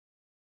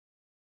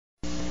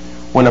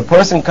when a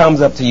person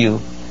comes up to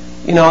you,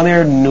 you know,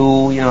 they're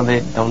new, you know,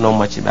 they don't know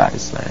much about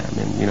Islam,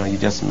 and, you know, you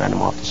just met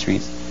them off the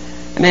streets,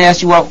 and they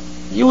ask you, well,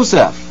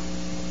 Yusuf,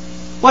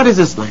 what is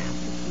Islam?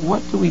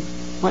 What do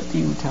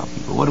you tell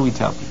people? What do we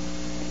tell people?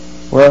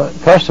 Well,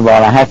 first of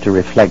all, I have to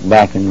reflect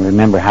back and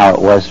remember how it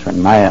was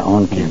from my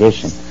own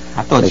condition. Yes.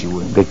 I thought you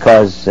would.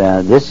 Because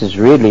this is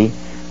really,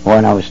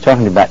 when I was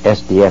talking about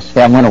SDS,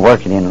 I'm going to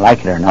work it in, like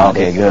it or not.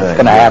 Okay, good. It's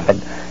going to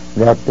happen.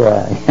 That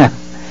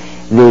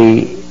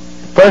the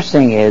first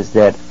thing is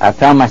that I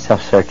found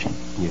myself searching.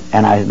 Yes.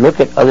 And I look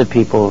at other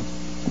people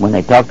when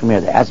they talk to me or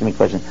they ask me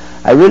questions.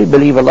 I really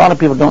believe a lot of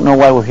people don't know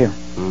why we're here.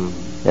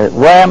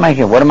 Why am I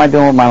here? What am I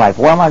doing with my life?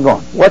 Where am I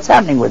going? What's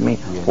happening with me?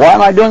 Yes. Why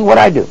am I doing what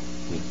I do?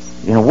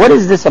 Yes. You know, what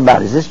is this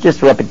about? Is this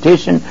just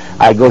repetition?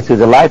 I go through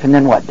the life and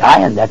then what? Die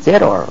and that's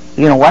it? Or,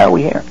 you know, why are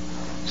we here?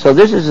 So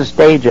this is a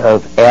stage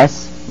of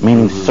S,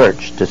 meaning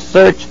search. To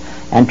search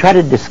and try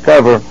to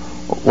discover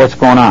what's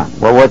going on.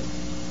 Well, what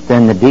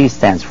then the D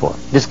stands for?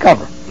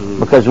 Discover.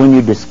 Because when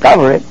you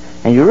discover it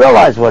and you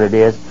realize what it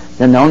is,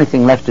 then the only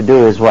thing left to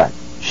do is what?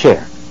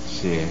 Share.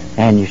 Share.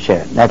 And you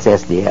share it. That's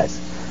SDS.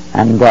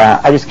 And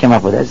I just came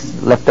up with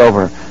this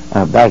leftover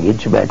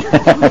baggage, but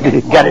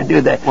you got to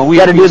do that. Well, we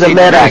got to do the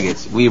letters.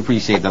 Baggage. We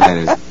appreciate the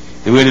letters.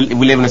 We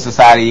live in a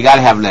society. You got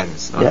to have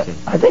letters. Okay. Yeah,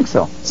 I think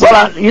so.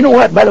 Well, you know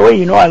what? By the way,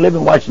 you know I live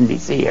in Washington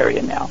D.C.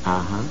 area now,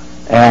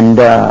 and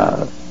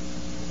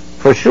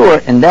for sure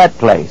in that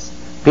place,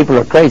 people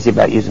are crazy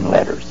about using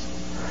letters.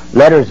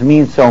 Letters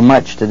mean so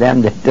much to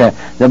them that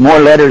the more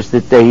letters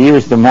that they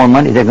use, the more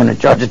money they're going to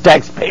charge the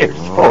taxpayers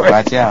for it.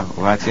 Watch out!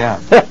 Watch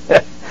out!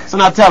 So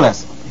now tell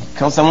us.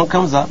 Someone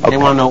comes up, they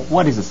want to know,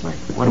 what is Islam?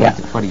 What do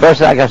you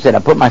First, like I said, I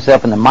put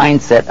myself in the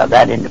mindset of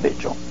that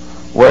individual,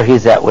 where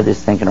he's at with his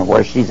thinking or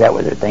where she's at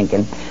with her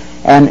thinking.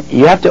 And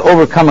you have to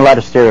overcome a lot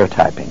of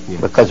stereotyping.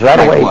 Yes. Because right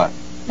away, what?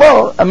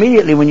 Well,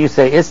 immediately when you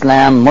say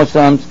Islam,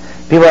 Muslims,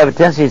 people have a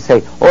tendency to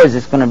say, oh, is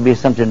this going to be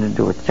something to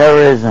do with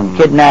terrorism,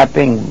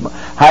 kidnapping,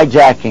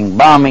 hijacking,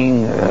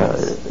 bombing,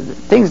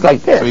 things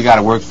like this. So you got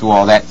to work through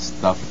all that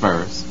stuff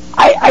first.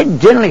 I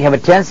generally have a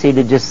tendency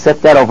to just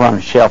set that over on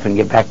a shelf and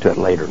get back to it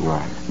later.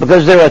 Right.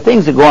 Because there are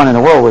things that go on in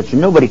the world which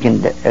nobody can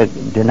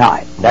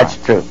deny. That's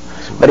true.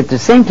 But at the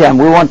same time,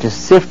 we want to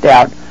sift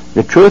out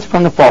the truth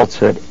from the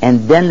falsehood,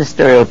 and then the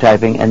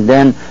stereotyping, and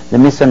then the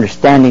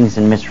misunderstandings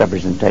and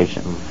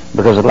misrepresentation.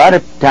 Because a lot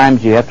of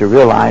times you have to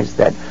realize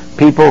that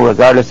people,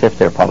 regardless if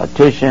they're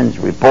politicians,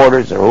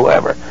 reporters, or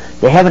whoever,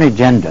 they have an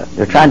agenda.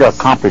 They're trying to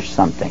accomplish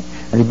something.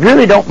 And they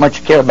really don't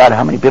much care about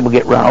how many people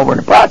get run over in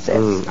the process.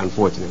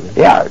 Unfortunately.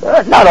 Yeah,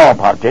 not all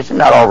politicians,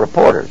 not all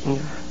reporters.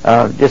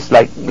 Just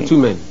like... But too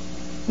many.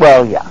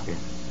 Well, yeah.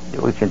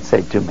 We can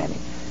say too many.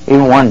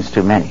 Even one's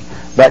too many.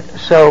 But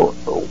so,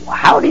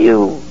 how do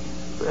you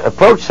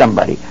approach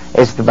somebody?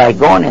 Is to by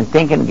going and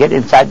thinking, get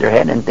inside their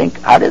head and think,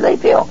 how do they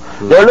feel?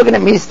 They're looking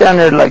at me standing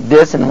there like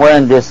this and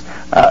wearing this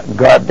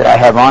garb that I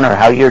have on, or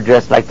how you're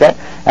dressed like that,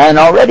 and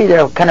already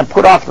they're kind of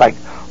put off like,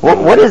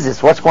 what is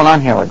this? What's going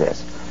on here with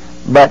this?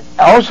 But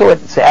also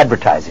it's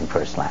advertising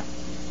for Islam.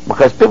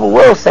 Because people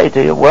will say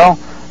to you, well,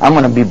 I'm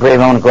going to be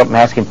brave, I want to go up and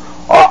ask him,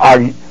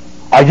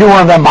 are you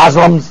one of them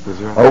Muslims?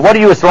 Or what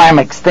do you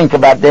Islamics think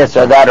about this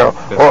or that? Or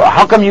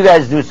how come you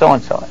guys do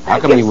so-and-so?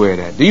 How come you wear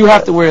that? Do you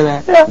have to wear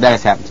that? Yeah. That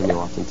has happened to me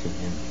often too.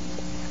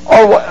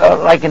 Or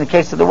like in the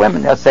case of the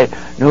women, they'll say,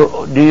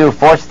 do you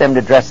force them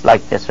to dress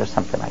like this or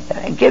something like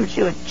that? It gives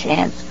you a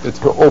chance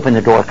to open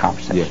the door of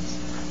conversation.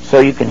 Yes. So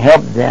you can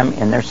help them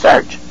in their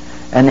search.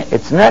 And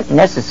it's not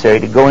necessary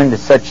to go into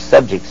such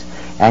subjects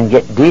and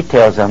get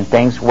details on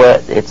things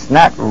where it's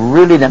not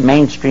really the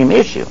mainstream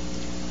issue.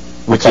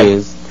 Which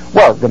is?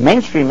 Well, the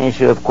mainstream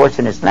issue, of course,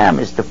 in Islam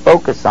is to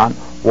focus on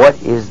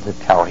what is the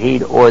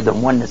Tawheed, or the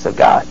oneness of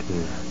God.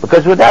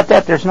 Because without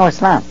that, there's no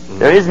Islam.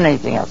 There isn't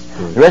anything else.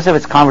 The rest of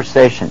it's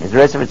conversation. The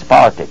rest of it's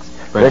politics.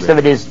 The rest of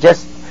it is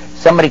just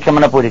somebody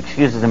coming up with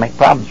excuses to make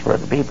problems for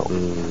other people.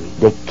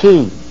 The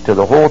key to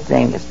the whole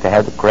thing is to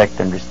have the correct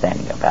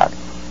understanding about it.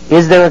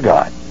 Is there a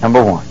God?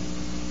 Number one.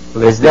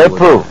 Is there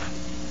proof?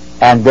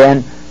 And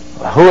then,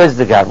 who is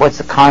the God? What's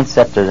the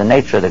concept or the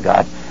nature of the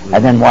God?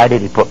 And then, why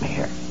did he put me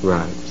here?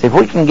 Right. So if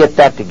we can get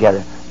that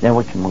together, then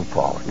we can move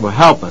forward. Well,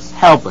 help us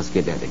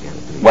get that together,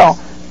 please. Well,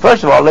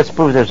 first of all, let's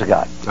prove there's a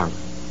God.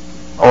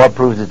 Or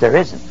prove that there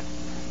isn't.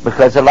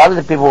 Because a lot of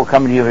the people will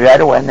come to you right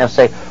away and they'll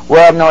say,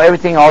 well, no,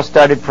 everything all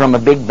started from a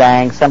big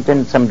bang, some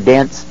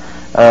dense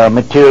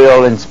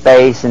material in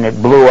space, and it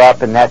blew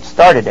up, and that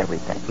started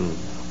everything.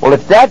 Well,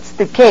 if that's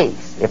the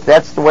case, if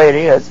that's the way it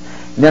is,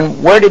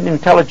 then where did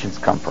intelligence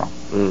come from?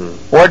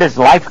 Where does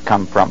life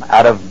come from?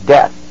 Out of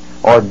death,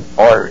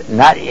 or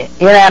not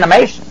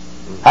inanimation?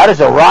 How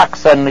does a rock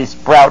suddenly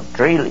sprout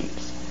tree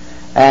leaves?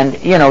 And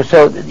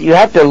so you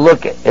have to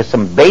look at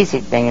some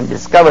basic thing and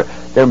discover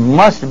there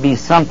must be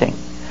something.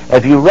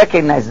 If you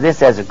recognize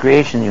this as a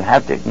creation, you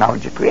have to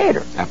acknowledge a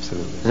creator.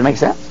 Absolutely. Does it make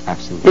sense?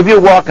 Absolutely. If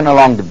you're walking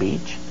along the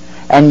beach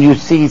and you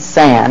see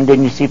sand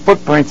and you see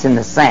footprints in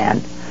the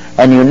sand,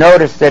 and you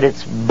notice that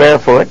it's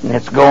barefoot and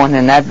it's going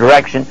in that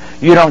direction,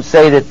 you don't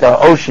say that the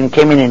ocean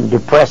came in and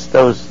depressed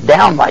those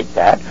down like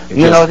that.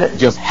 You know that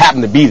just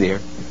happened to be there.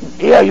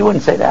 Yeah, you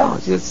wouldn't say that. No,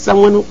 just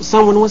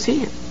someone was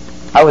here.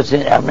 I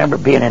remember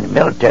being in a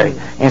military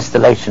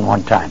installation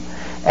one time,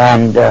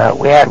 and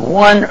we had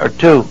one or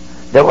two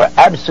that were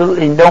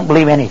absolutely don't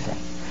believe anything,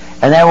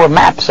 and there were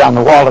maps on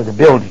the wall of the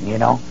building, you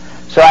know.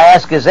 So I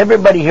asked, "Does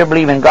everybody here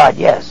believe in God?"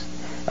 Yes.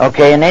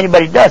 Okay, and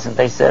anybody doesn't?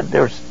 They said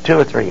there was 2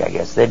 or 3, I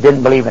guess. They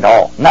didn't believe at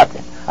all,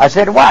 nothing. I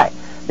said, "Why?"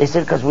 They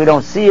said, "Because we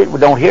don't see it, we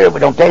don't hear it, we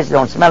don't taste it,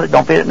 don't smell it,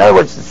 don't feel it." In other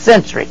words, it's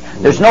sensory.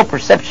 There's no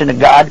perception of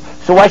God,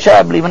 so why should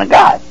I believe in a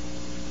God?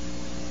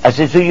 I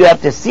said, "So you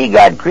have to see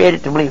God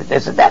created to believe it." They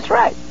said, "That's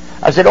right."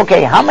 I said,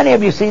 "Okay, how many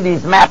of you see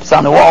these maps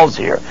on the walls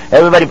here?"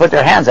 Everybody put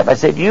their hands up. I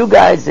said, "You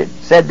guys that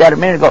said that a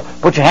minute ago,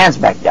 put your hands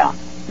back down."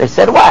 They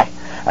said, "Why?"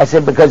 I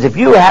said, "Because if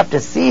you have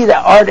to see the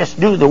artist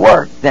do the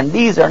work, then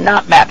these are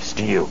not maps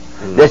to you.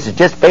 This is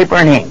just paper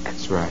and ink."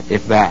 That's right,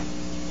 if that.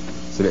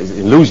 So there's an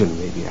illusion,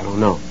 maybe, I don't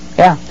know.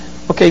 Yeah.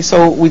 Okay,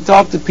 so we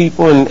talk to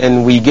people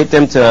and we get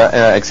them to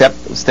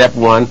accept step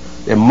 1.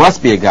 There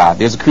must be a God.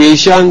 There's a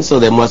creation, so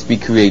there must be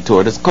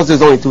creator. Because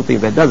there's only 2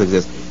 things that does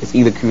exist. It's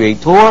either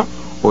creator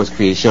or it's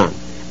creation.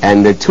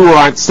 And the 2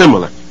 aren't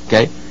similar,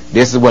 okay?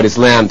 This is what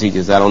Islam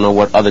teaches. I don't know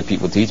what other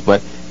people teach,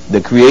 but the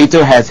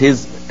creator has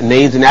his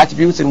names and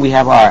attributes, and we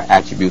have our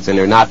attributes, and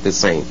they're not the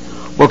same.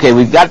 Okay,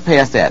 we've got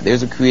past that.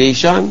 There's a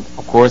creation.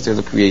 Of course, there's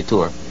a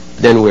creator.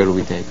 Then where do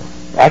we take them?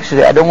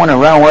 Actually, I don't want to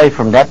run away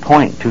from that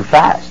point too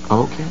fast.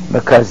 Okay.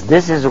 Because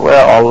this is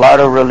where a lot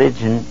of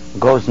religion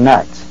goes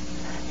nuts.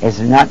 Is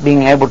not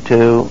being able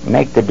to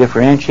make the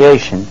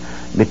differentiation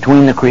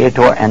between the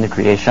creator and the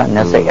creation.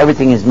 They'll say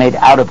everything is made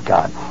out of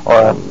God,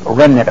 or a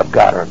remnant of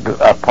God, or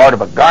a part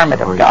of a garment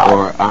of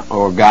God.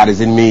 Or God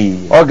is in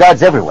me. Or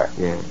God's everywhere.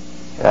 Yeah.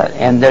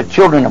 And they're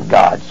children of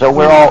God. So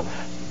we're all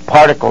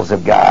particles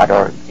of God.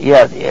 Or,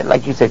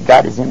 like you said,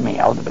 God is in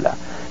me.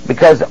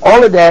 Because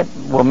all of that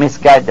will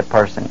misguide the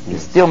person. You're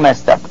still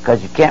messed up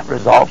because you can't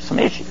resolve some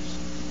issues.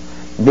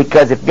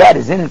 Because if God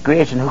is in the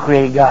creation, who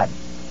created God?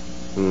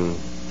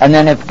 And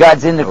then if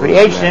God's in the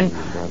creation,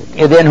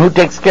 then who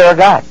takes care of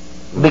God?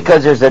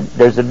 Because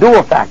there's a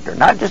dual factor,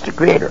 not just a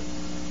creator.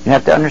 You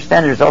have to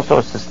understand there's also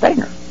a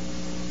sustainer.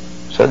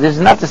 So this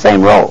is not the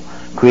same role.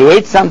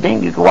 Create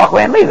something, you can walk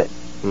away and leave it.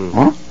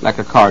 Like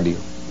a car deal.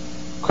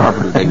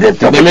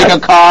 They make a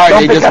car,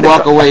 they just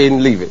walk away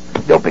and leave it.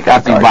 Don't pick up.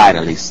 After you buy it,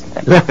 at least.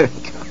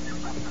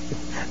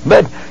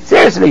 But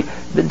seriously,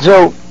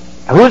 so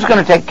who's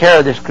going to take care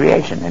of this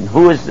creation, and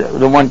who is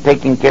the one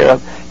taking care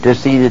of to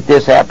see that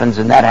this happens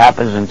and that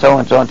happens and so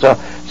and so and so?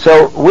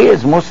 So we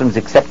as Muslims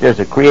accept there's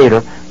a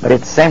creator, but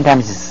at the same time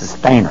he's a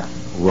sustainer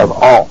of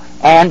all.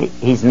 And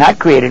he's not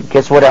created.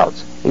 Guess what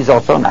else? He's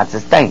also not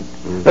sustained.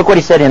 Look what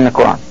he said in the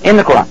Quran. In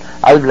the Quran,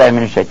 A'udhu billahi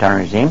minash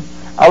shaitanir rajim.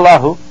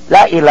 Allahu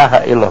la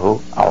ilaha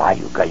illahu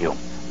al-hayyul qayyum.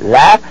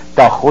 La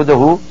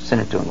ta'khudhuhu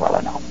sinatun wa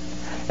la nawm.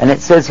 And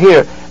it says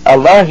here,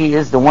 Allah, He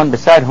is the one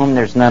beside whom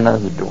there's none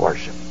other to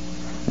worship.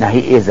 Now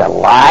He is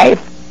alive,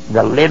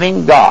 the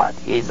living God.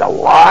 He's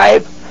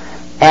alive,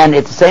 and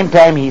at the same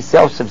time He's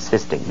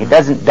self-subsisting. He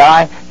doesn't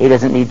die, He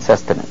doesn't need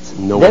sustenance.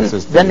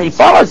 Then He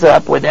follows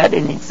up with that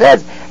and He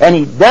says, and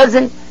He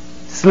doesn't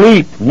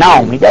sleep.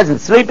 No, He doesn't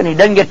sleep and He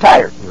doesn't get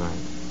tired. Right.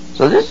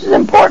 So this is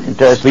important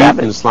to sleep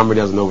establish. And slumber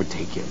doesn't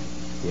overtake Him.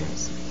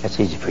 Yes. That's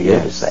easy for you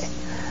to say.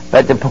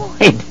 But the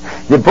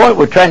point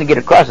we're trying to get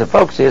across to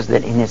folks is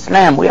that in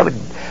Islam we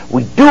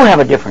do have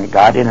a different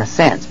God in a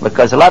sense,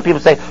 because a lot of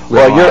people say,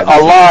 well, your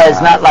Allah is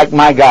not like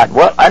my God.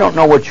 Well, I don't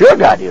know what your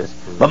God is,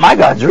 but my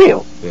God's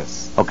real.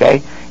 Yes.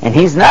 Okay? And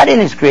He's not in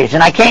His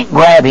creation. I can't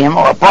grab Him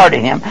or a part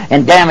of Him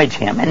and damage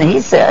Him. And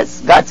God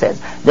says,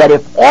 that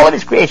if all of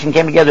His creation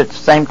came together at the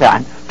same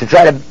time to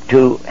try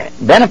to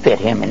benefit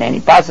Him in any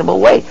possible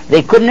way,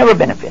 they could never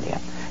benefit Him.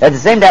 At the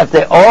same time, if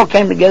they all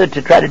came together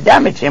to try to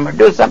damage Him or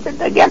do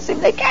something against Him,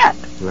 they can't.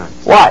 Right.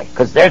 Why?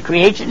 Because they're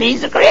creation,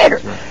 He's the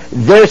creator. Right.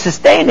 They're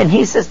sustained and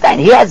He's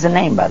sustained. He has a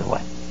name, by the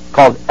way,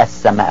 called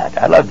As-Samad.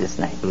 I love this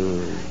name.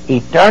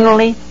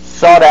 Eternally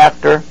sought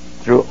after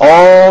through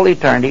all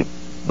eternity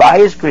by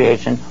His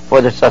creation for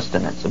the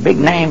sustenance. A big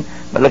name,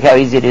 but look how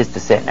easy it is to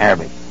say it in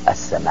Arabic.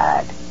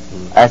 As-Samad.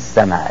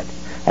 As-Samad.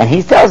 And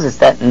He tells us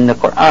that in the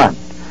Quran.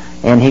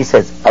 And He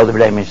says, A'udhu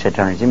billahi minash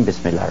shaitanir rajim,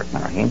 Bismillahir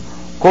Rahmanir Rahim.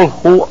 Qul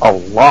hu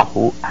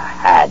Allahu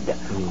ahad.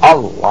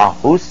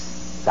 Allahu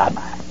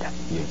samad.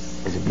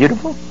 Yes. Is it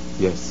beautiful?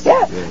 Yes.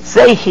 Yeah. Yes.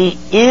 Say He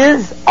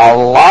is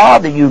Allah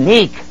the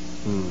unique.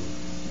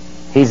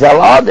 He's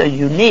Allah the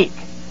unique.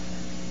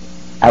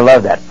 I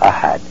love that.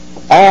 Ahad.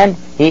 And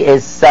He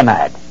is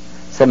samad.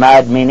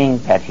 Samad meaning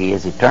that He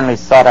is eternally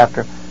sought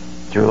after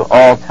through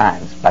all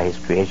times by His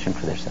creation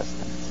for their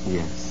sustenance.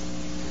 Yes.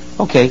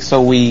 Okay,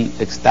 so we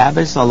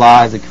establish Allah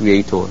as a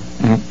creator,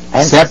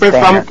 separate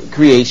sustainer. from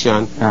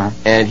creation,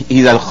 and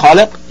He's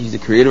al-Khaliq, He's the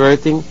creator of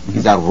everything.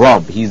 He's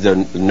al-Rabb, He's the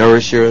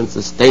nourisher and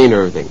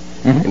sustainer of everything.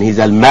 And He's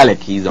al-Malik,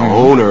 He's the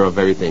owner of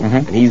everything.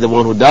 And He's the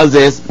one who does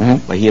this,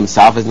 but He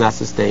Himself is not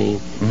sustained.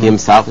 He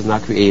Himself is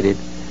not created.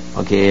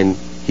 Okay, and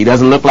He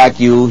doesn't look like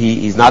you.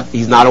 He's not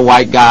a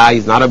white guy.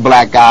 He's not a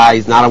black guy.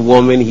 He's not a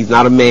woman. He's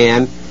not a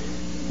man.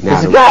 Now,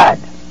 he's a God.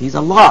 He's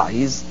Allah.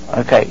 He's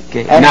okay.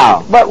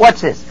 Now, but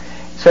watch this.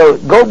 So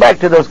go back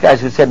to those guys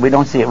who said we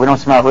don't see it, we don't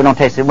smell it, we don't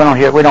taste it, we don't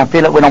hear it, we don't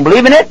feel it, we don't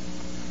believe in it.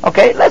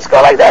 Okay, let's go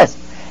like this.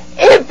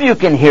 If you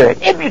can hear it,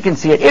 if you can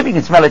see it, if you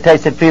can smell it,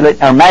 taste it, feel it,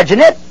 or imagine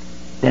it,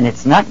 then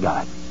it's not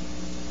God.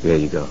 There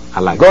you go. I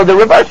like Go the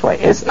reverse way.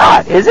 It's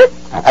not, is it?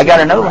 Absolutely. I got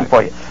another one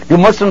for you. Do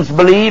Muslims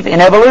believe in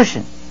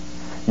evolution?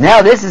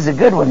 Now this is a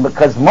good one,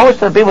 because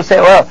most of the people say,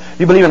 well,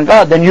 you believe in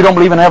God, then you don't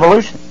believe in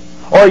evolution.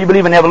 Or you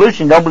believe in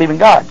evolution, don't believe in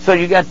God. So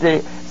you got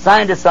the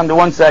scientists on the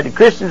one side, the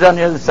Christians on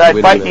the other side,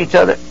 fighting each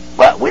other.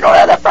 Well, we don't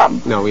have that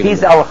problem. No, we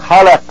he's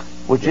Al-Khalaq,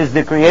 which is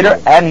the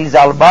creator, and he's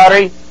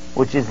Al-Bari,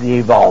 which is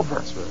the evolver.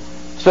 That's right.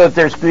 So if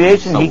there's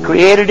creation, he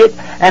created it,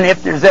 and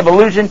if there's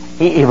evolution,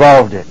 he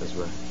evolved it. That's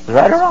right.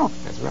 Right or wrong?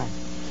 That's right.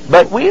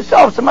 But we've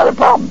solved some other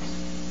problems.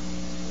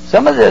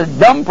 Some of the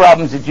dumb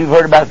problems that you've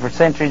heard about for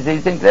centuries,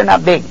 these things, they're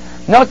not big.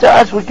 No, to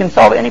us, we can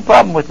solve any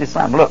problem with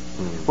Islam. Look,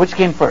 which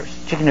came first,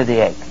 chicken or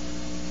the egg?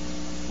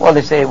 Well,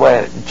 they say,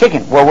 well, the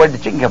chicken. Well, where'd the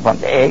chicken come from?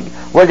 The egg.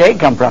 Where'd the egg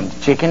come from? The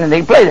chicken, and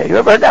they play there. You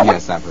ever heard that one?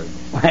 Yes, I've heard.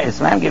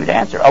 Islam gave you the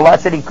answer. Allah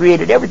said He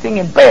created everything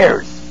in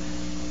pairs.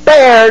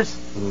 Pairs.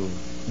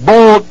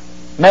 Bull,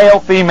 male,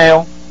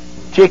 female,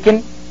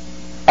 chicken,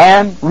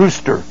 and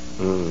rooster.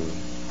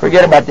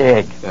 Forget about the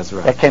egg. That's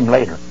right. That came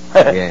later.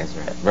 Yeah, that's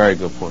right. Very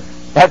good point.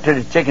 After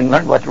the chicken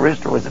learned what the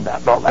rooster was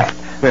about, all that.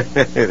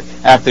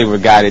 After they were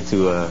guided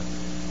to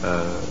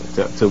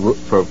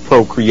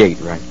procreate,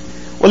 right?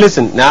 Well,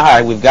 listen. Now, all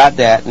right, we've got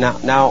that.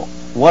 Now,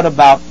 what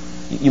about?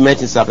 You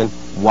mentioned something.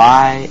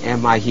 Why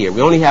am I here?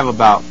 We only have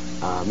about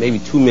maybe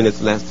 2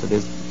 minutes left to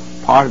this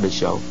part of the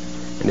show,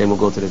 and then we'll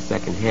go to the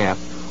second half.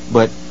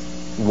 But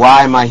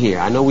why am I here?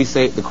 I know we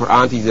say the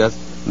Quran teaches us,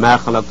 "Ma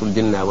khalaqtul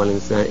jinna wal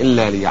insana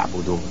illa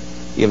liya'budun."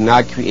 You have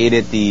not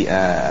created the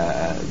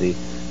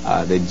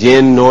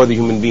jinn nor the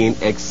human being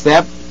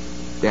except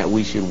that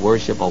we should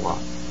worship Allah.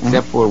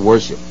 Except for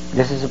worship.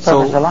 This is the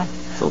purpose of life.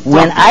 So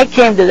when I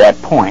came to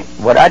that point,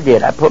 what I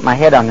did, I put my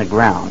head on the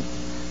ground,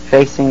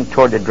 facing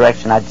toward the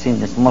direction I'd seen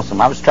this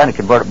Muslim. I was trying to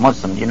convert a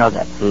Muslim, you know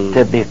that,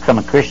 to become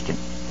a Christian.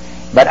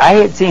 But I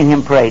had seen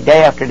him pray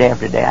day after day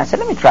after day. I said,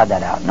 let me try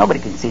that out. Nobody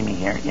can see me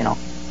here, you know,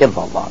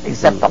 illallah,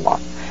 except Allah.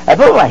 I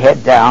put my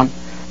head down,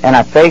 and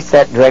I faced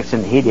that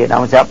direction that he did. I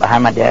was out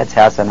behind my dad's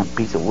house on a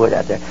piece of wood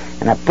out there,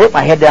 and I put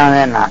my head down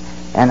there,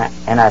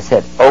 and I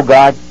said, oh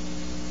God,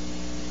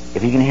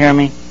 if you can hear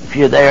me, if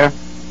you're there,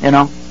 you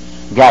know,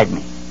 guide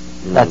me.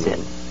 That's it.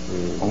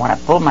 And when I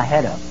pulled my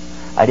head up,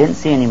 I didn't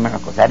see any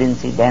miracles. I didn't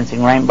see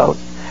dancing rainbows.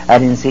 I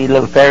didn't see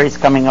little fairies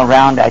coming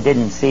around. I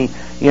didn't see,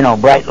 you know,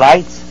 bright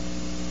lights.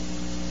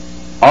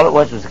 All it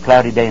was a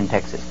cloudy day in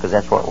Texas, because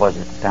that's where it was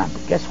at the time.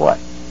 But guess what?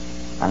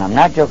 And I'm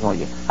not joking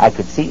with you. I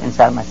could see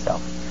inside myself,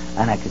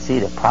 and I could see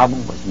the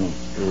problem was me.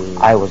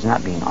 I was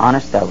not being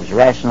honest. I was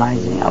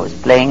rationalizing. I was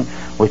playing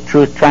with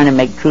truth, trying to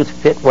make truth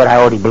fit what I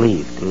already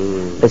believed.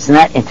 It's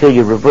not until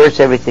you reverse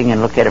everything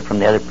and look at it from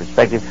the other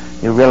perspective,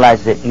 you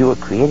realize that you were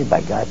created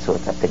by God, so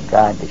it's up to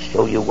God to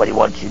show you what He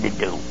wants you to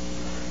do.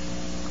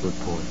 Good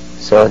point.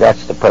 So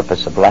that's the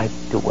purpose of life.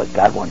 Do what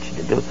God wants you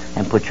to do,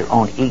 and put your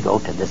own ego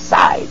to the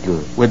side.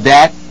 Good. With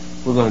that,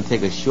 we're going to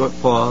take a short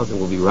pause, and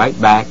we'll be right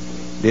back.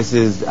 This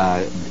is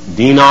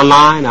Deen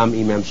Online. I'm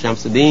Imam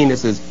Shamsideen.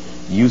 This is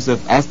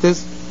Yusuf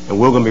Estes, and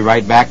we're going to be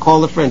right back.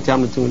 Call a friend. Tell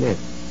them to tune in.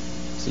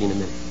 See you in a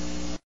minute.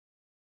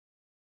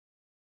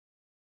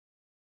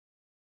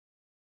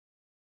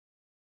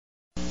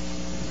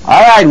 All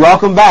right,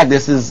 welcome back.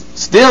 This is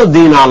still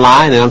Deen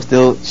Online, and I'm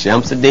still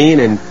Shamsideen,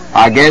 and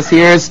our guest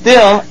here is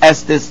still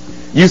Estes,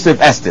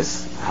 Yusuf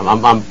Estes.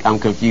 I'm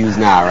confused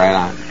now, right?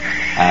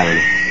 I don't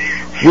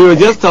know. We were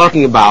just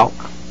talking about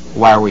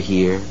why we're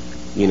here.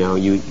 You know,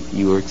 you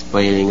were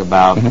explaining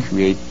about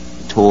creator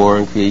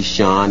and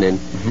creation, and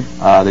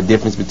the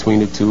difference between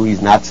the two.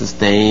 He's not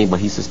sustained, but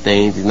he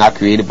sustains. He's not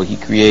created, but he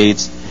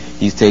creates.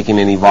 He's taking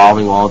and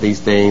evolving all these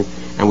things.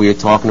 And we were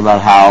talking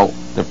about how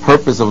the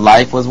purpose of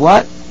life was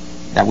what?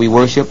 That we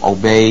worship,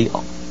 obey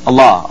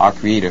Allah, our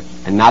Creator,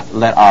 and not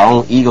let our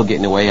own ego get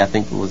in the way. I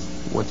think it was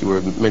what you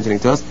were mentioning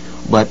to us.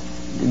 But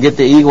get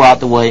the ego out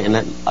the way and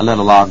let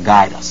Allah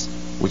guide us,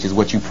 which is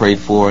what you prayed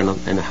for. And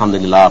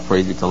alhamdulillah,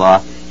 praise be to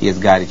Allah, He has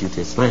guided you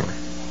to Islam.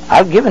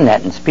 I've given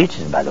that in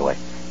speeches, by the way.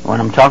 When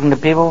I'm talking to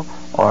people,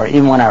 or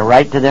even when I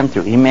write to them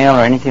through email or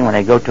anything, when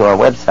I go to our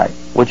website,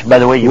 which, by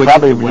the way, you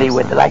probably really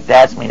would like to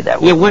ask me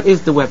that. Yeah, what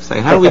is the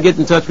website? How do we get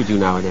in touch with you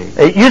nowadays?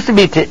 It used to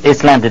be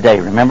Islam Today,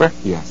 remember?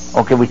 Yes.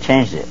 Okay, we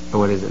changed it.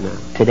 What is it now?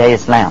 Today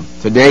Islam.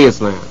 Today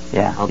Islam.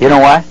 Yeah. Okay. You know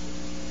why?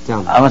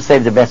 Tell me. I'm going to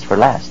save the best for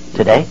last.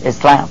 Today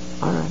Islam.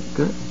 All right,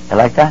 good. You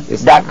like that?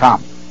 It's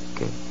 .com.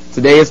 Okay.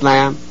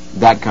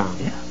 TodayIslam.com.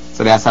 Yeah.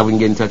 So that's how we can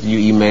get in touch with you,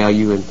 email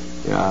you, and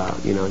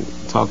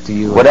talk to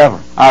you.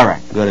 Whatever. All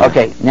right. Good enough.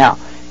 Okay. Now,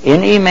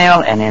 in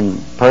email and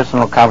in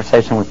personal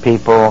conversation with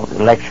people,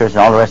 lectures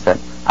and all the rest of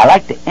it, I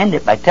like to end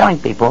it by telling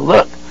people,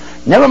 look,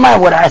 never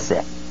mind what I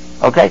said.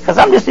 Okay? Because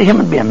I'm just a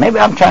human being. Maybe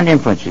I'm trying to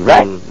influence you,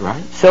 right?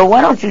 Right. So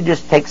why don't you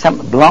just take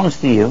something that belongs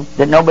to you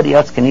that nobody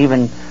else can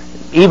even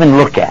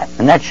look at,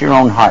 and that's your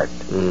own heart,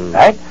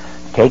 right?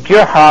 Take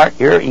your heart,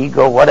 your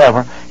ego,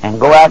 whatever, and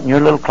go out in your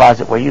little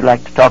closet where you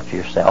like to talk to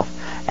yourself,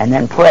 and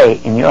then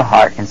pray in your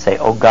heart and say,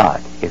 "Oh God,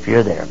 if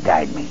you're there,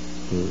 guide me."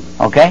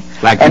 Okay?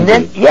 Like and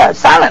then, did.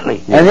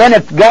 Silently. Yeah. And then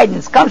if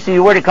guidance comes to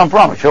you, where'd it come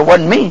from? It sure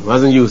wasn't me. It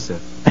wasn't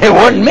Yusuf. It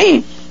wasn't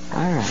me. All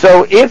right.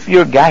 So if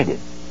you're guided,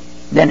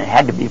 then it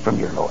had to be from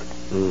your Lord.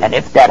 And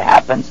if that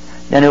happens,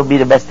 then it'll be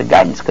the best of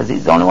guidance, because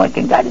He's the only one who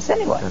can guide us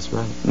anyway. That's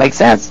right. Makes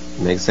sense?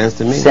 Makes sense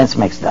to me. Sense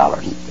makes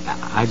dollars.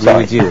 I agree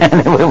with you.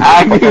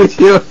 I agree with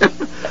you.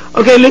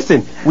 Okay,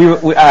 listen.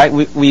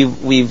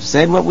 We've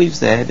said what we've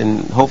said,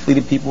 and hopefully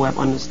the people have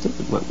understood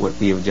what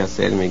we have just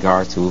said in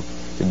regards to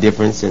the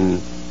difference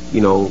in,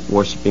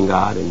 worshiping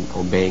God and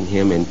obeying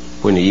Him and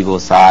putting the ego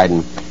aside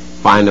and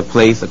find a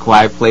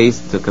quiet place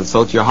to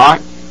consult your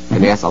heart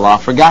and ask Allah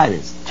for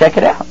guidance. Check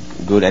it out.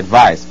 Good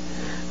advice.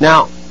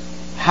 Now,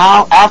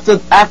 how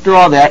after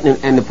all that,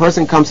 and the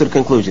person comes to the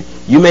conclusion,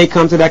 you may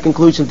come to that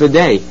conclusion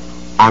today,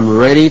 I'm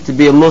ready to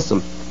be a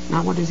Muslim.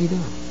 Now, what does he do?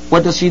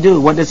 What does she do?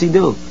 What does he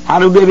do? How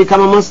do they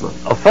become a Muslim?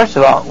 Well, first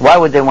of all, why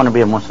would they want to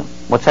be a Muslim?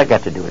 What's that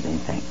got to do with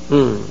anything?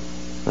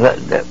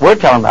 We're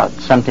talking about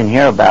something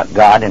here about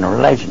God and a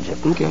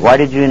relationship. Okay. Why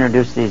did you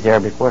introduce these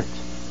Arabic words?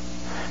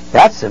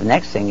 That's the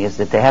next thing, is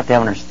that they have to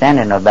have an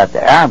understanding about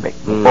the Arabic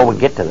before we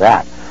get to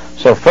that.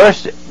 So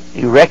first,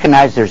 you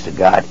recognize there's a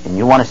God, and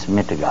you want to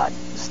submit to God.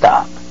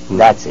 Stop.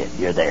 That's it.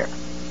 You're there.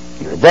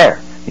 You're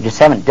there. You just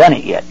haven't done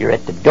it yet. You're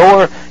at the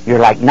door. You're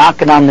like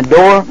knocking on the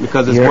door.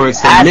 Because it's you're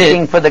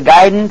asking for the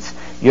guidance.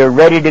 You're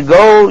ready to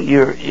go.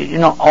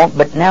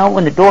 But now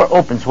when the door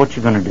opens, what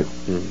you going to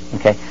do?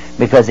 Okay?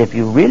 Because if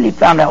you really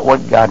found out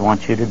what God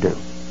wants you to do,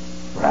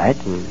 right,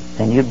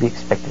 then you'd be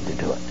expected to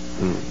do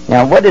it.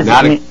 Now, what does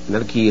it mean?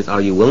 Another key is,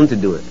 are you willing to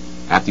do it?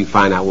 After you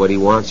find out what He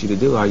wants you to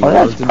do, are you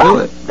willing to do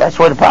it? That's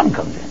where the problem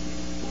comes in.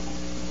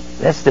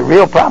 That's the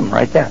real problem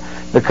right there.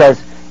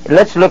 Because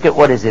let's look at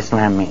what does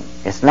Islam mean.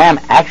 Islam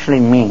actually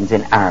means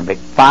in Arabic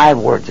 5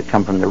 words that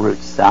come from the root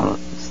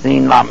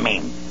sin, lam,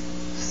 mim.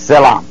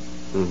 Salam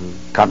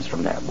comes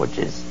from there, which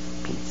is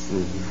peace.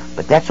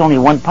 But that's only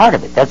one part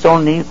of it. That's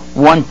only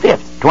 1/5,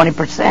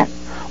 20%.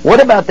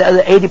 What about the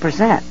other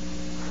 80%?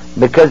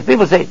 Because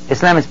people say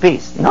Islam is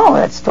peace. No,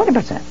 that's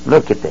 20%.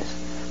 Look at this.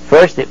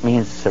 First it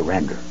means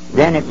surrender.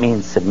 Then it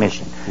means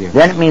submission. Yes.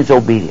 Then it means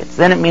obedience.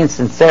 Then it means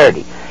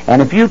sincerity.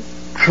 And if you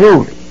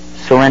truly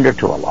surrender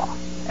to Allah,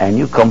 and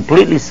you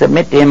completely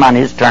submit to Him on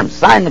His terms,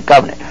 sign the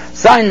covenant,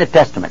 sign the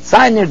testament,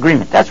 sign the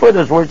agreement. That's where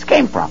those words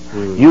came from.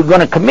 You're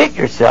going to commit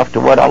yourself to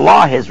what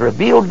Allah has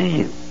revealed to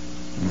you.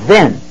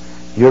 Then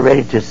you're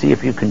ready to see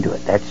if you can do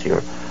it. That's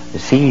to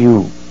see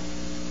you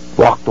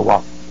walk the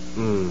walk,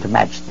 to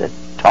match the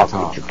talk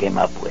that you came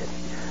up with.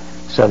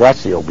 So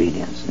that's the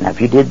obedience. Now, if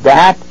you did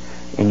that,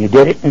 and you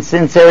did it in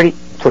sincerity,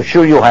 for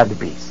sure you'll have the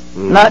peace.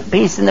 Not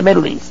peace in the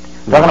Middle East.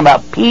 Talking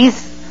about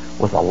peace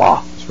with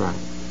Allah. That's right.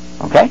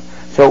 Okay?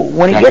 So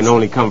when that can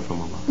only come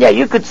from Allah. Yeah,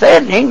 you could say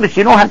it in English.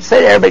 You don't have to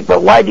say it in Arabic.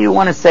 But why do you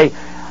want to say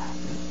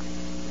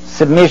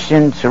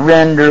submission,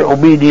 surrender,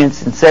 obedience,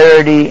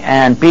 sincerity,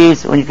 and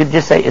peace when you could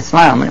just say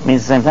Islam and it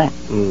means the same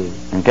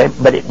thing? Okay,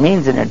 but it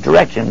means in a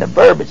direction. The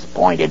verb is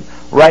pointed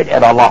right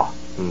at Allah.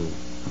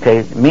 Okay,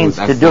 it means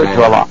to do it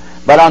to Allah.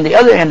 But on the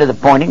other end of the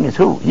pointing is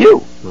who?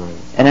 You. Right.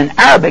 And in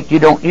Arabic, you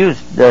don't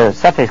use the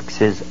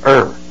suffixes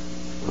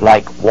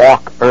like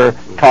walk,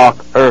 talk,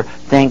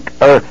 think,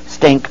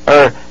 stink,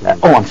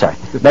 I'm sorry.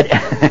 But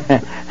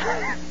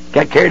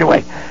got carried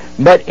away.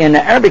 But in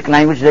the Arabic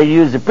language, they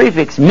use the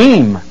prefix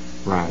mim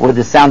with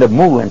the sound of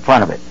mu in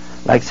front of it.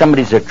 Like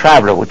somebody's a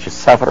traveler, which is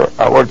safar.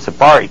 Our word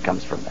safari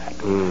comes from that.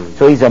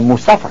 So he's a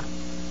musafir.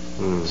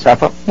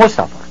 Safar,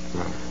 musafir.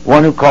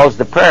 One who calls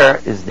the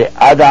prayer is the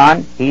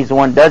adhan. He's the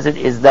one who does it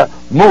is the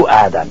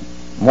muadhan,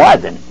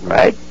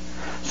 right?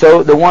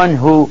 So the one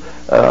who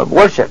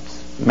worships,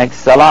 makes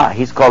salah,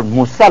 he's called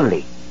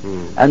musalli.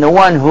 And the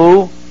one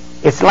who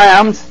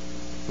Islams,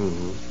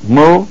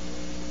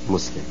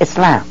 Muslim.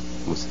 Islam.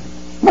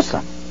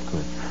 Muslim.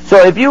 Good.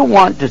 So if you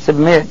want to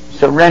submit,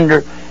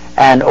 surrender,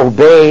 and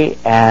obey,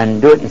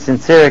 and do it in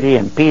sincerity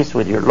and peace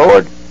with your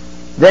Lord,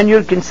 then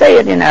you can say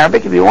it in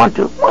Arabic if you want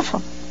to,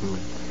 Muslim.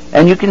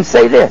 And you can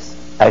say this,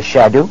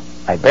 Ashhadu,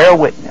 I bear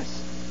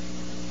witness,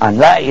 an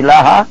la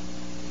ilaha,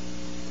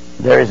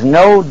 there is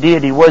no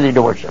deity worthy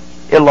to worship,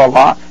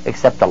 illallah,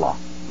 except Allah.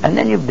 And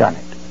then you've done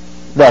it.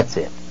 That's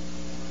it.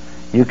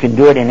 You can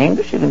do it in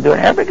English, you can do it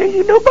in Arabic, or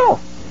you can do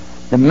both.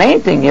 The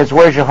main thing is,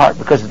 where's your heart?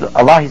 Because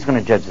Allah, He's going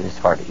to judge this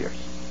heart of yours.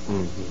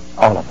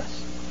 All of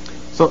us.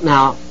 So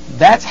now,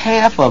 that's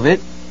half of it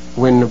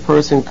when the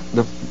person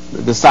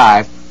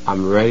decides,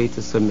 I'm ready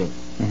to submit.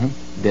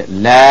 That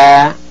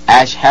la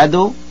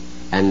ashhadu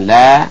and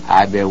la,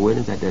 I bear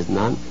witness that there's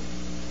none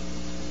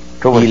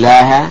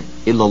ilaha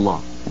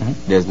illallah.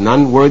 There's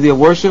none worthy of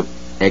worship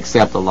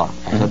except Allah.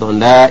 Ashhadu an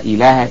la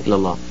ilaha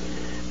illallah.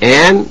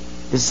 And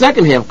the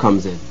second half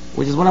comes in,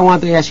 which is what I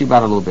wanted to ask you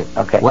about a little bit.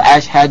 Okay. Wa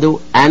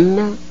ashhadu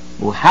anna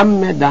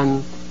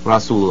Muhammadan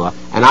Rasulullah,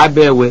 and I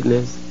bear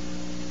witness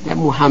that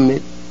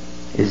Muhammad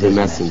is the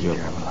messenger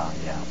of Allah.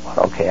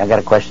 Yeah. Okay, I got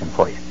a question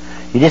for you.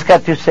 You just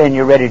got through saying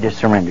you're ready to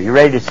surrender, you're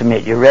ready to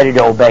submit, you're ready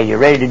to obey, you're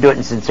ready to do it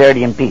in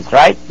sincerity and peace,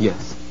 right?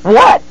 Yes.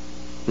 What?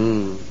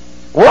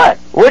 What?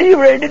 What are you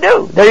ready to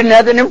do? There's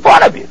nothing in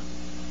front of you.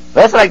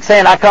 That's like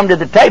saying I come to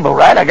the table,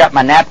 right? I got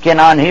my napkin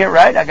on here,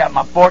 right? I got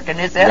my fork in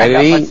this end, I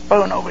got my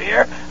spoon over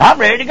here. I'm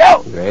ready to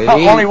go.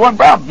 Only one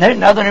problem. There's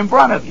nothing in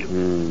front of you.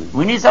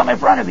 We need something in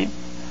front of you.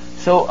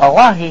 So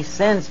Allah, He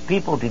sends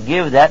people to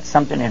give that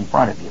something in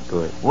front of you.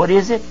 Good. What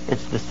is it?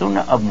 It's the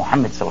Sunnah of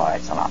Muhammad sallallahu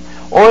alaihi wasallam.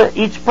 Or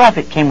each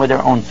prophet came with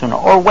their own Sunnah,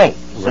 or way.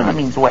 Sunnah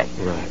means way.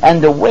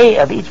 And the way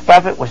of each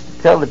prophet was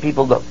to tell the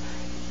people, look,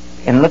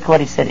 and look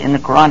what he said in the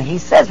Quran. He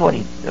says what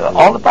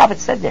all the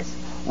prophets said this.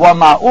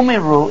 وَمَا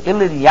أُمِرُوا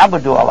إِلَّا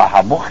لِيَعْبُدُوا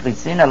اللَّهَ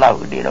مُخْلِصِينَ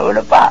لَهُ الدِّينَ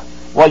حُنَفَاءَ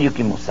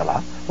وَيُقِيمُوا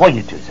الصَّلَاةَ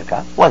وَيُؤْتُوا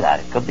الزَّكَاةَ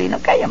وَذَلِكَ الدِّينُ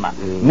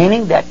الْقَيِّمُ.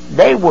 Meaning that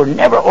they were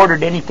never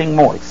ordered anything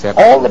more. Except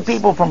all the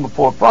people from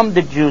before, from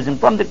the Jews and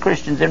from the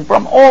Christians and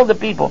from all the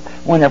people,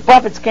 when the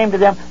prophets came to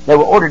them, they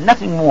were ordered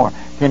nothing more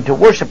than to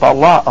worship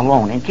Allah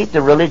alone and keep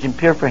the religion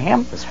pure for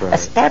Him. Right.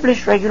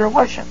 Establish regular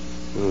worship,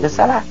 the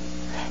salah,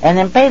 and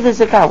then pay the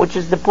zakah, which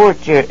is the poor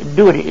charity.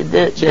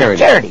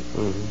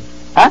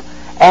 Huh?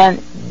 And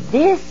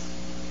this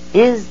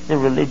is the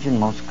religion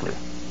most clear.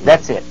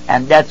 That's it.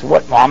 And that's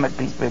what Muhammad,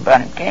 peace be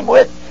upon him, came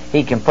with.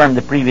 He confirmed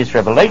the previous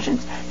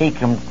revelations. He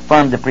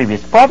confirmed the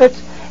previous prophets.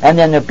 And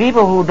then the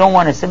people who don't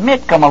want to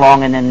submit come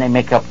along, and then they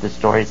make up the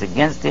stories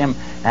against him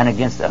and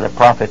against the other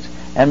prophets.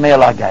 And may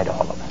Allah guide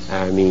all of us.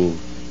 Ameen.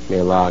 May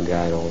Allah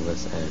guide all of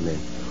us. Amen.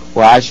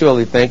 Well, I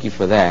surely thank you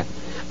for that.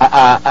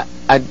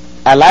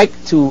 I like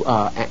to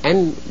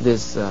end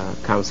this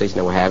conversation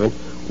that we're having.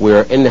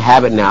 We're in the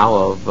habit now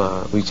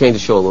of, we changed the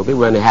show a little bit,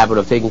 we're in the habit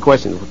of taking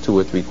questions, 2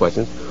 or 3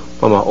 questions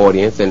from our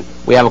audience, and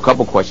we have a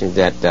couple questions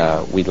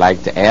that we'd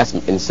like to ask.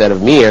 Instead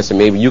of me answering,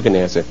 maybe you can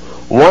answer.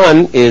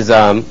 One is,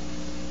 I'm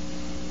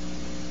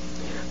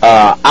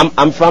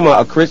from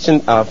a Christian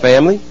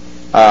family.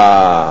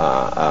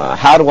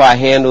 How do I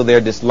handle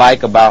their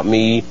dislike about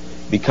me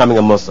becoming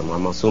a Muslim?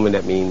 I'm assuming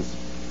that means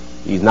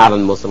he's not a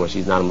Muslim or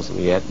she's not a Muslim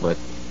yet, but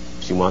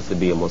she wants to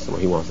be a Muslim or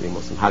he wants to be a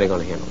Muslim. How are they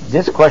going to handle this?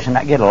 This question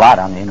I get a lot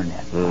on the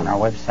internet, on our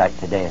website,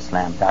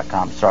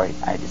 todayislam.com. Sorry,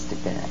 I just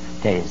stick in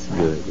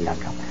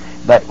todayislam.com.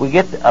 But we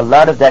get a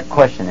lot of that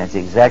question. It's the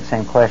exact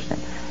same question.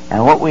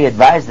 And what we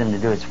advise them to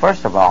do is,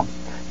 first of all,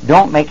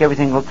 don't make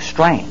everything look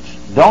strange.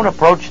 Don't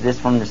approach this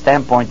from the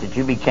standpoint that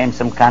you became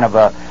some kind of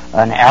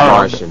an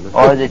Arab, Martian,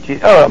 or that you,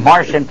 a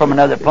Martian from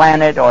another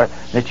planet, or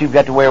that you've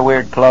got to wear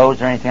weird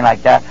clothes or anything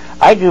like that.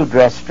 I do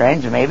dress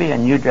strange, maybe,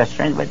 and you dress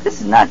strange, but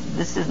this is not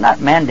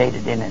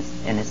mandated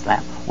in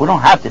Islam. We don't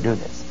have to do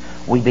this.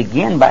 We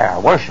begin by our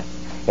worship.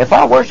 If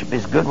our worship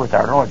is good with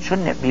our Lord,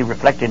 shouldn't it be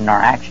reflected in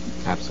our actions?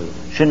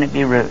 Absolutely. Shouldn't it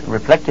be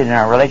reflected in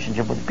our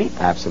relationship with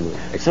people? Absolutely.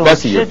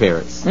 Especially your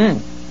parents.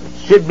 It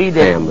should be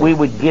that family. We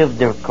would give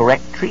the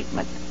correct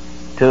treatment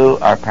to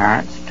our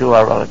parents, to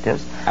our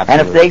relatives. Absolutely.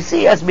 And if they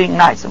see us being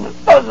nice,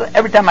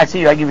 every time I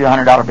see you, I give you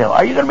 $100 bill.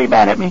 Are you going to be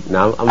mad at me?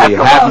 No, I'm going to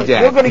be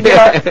happy,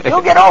 Jack.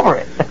 You'll get over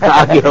it.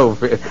 I'll get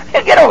over it.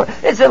 You'll get over it.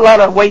 It's a lot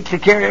of weight to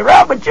carry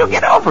around, but you'll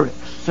get over it.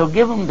 So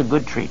give them the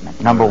good treatment,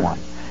 number one.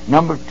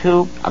 Number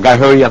two, I got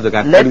to hurry up. I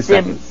got 30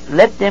 seconds.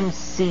 Let them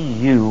see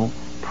you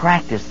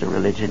practice the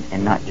religion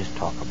and not just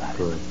talk about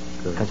it.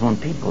 Because when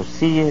people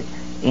see it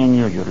in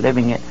you, you're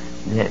living it,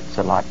 it's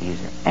a lot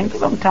easier. And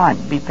give them time.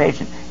 Be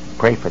patient.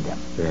 Pray for them.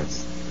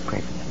 Yes.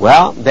 Pray for them.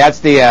 Well, that's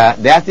the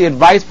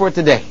advice for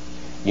today.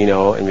 You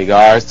know, in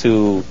regards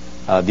to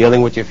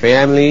dealing with your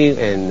family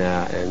and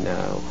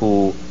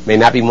who may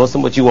not be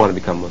Muslim, but you want to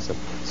become Muslim.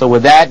 So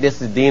with that,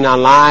 this is Dean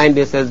Online.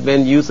 This has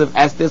been Yusuf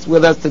Estes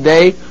with us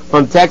today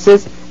from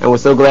Texas, and we're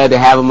so glad to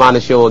have him on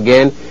the show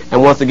again.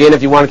 And once again,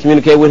 if you want to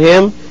communicate with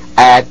him,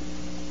 at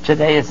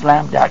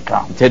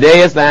todayislam.com.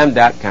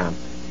 todayislam.com.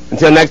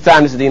 Until next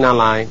time, this is Dean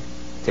Online.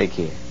 Take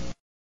care.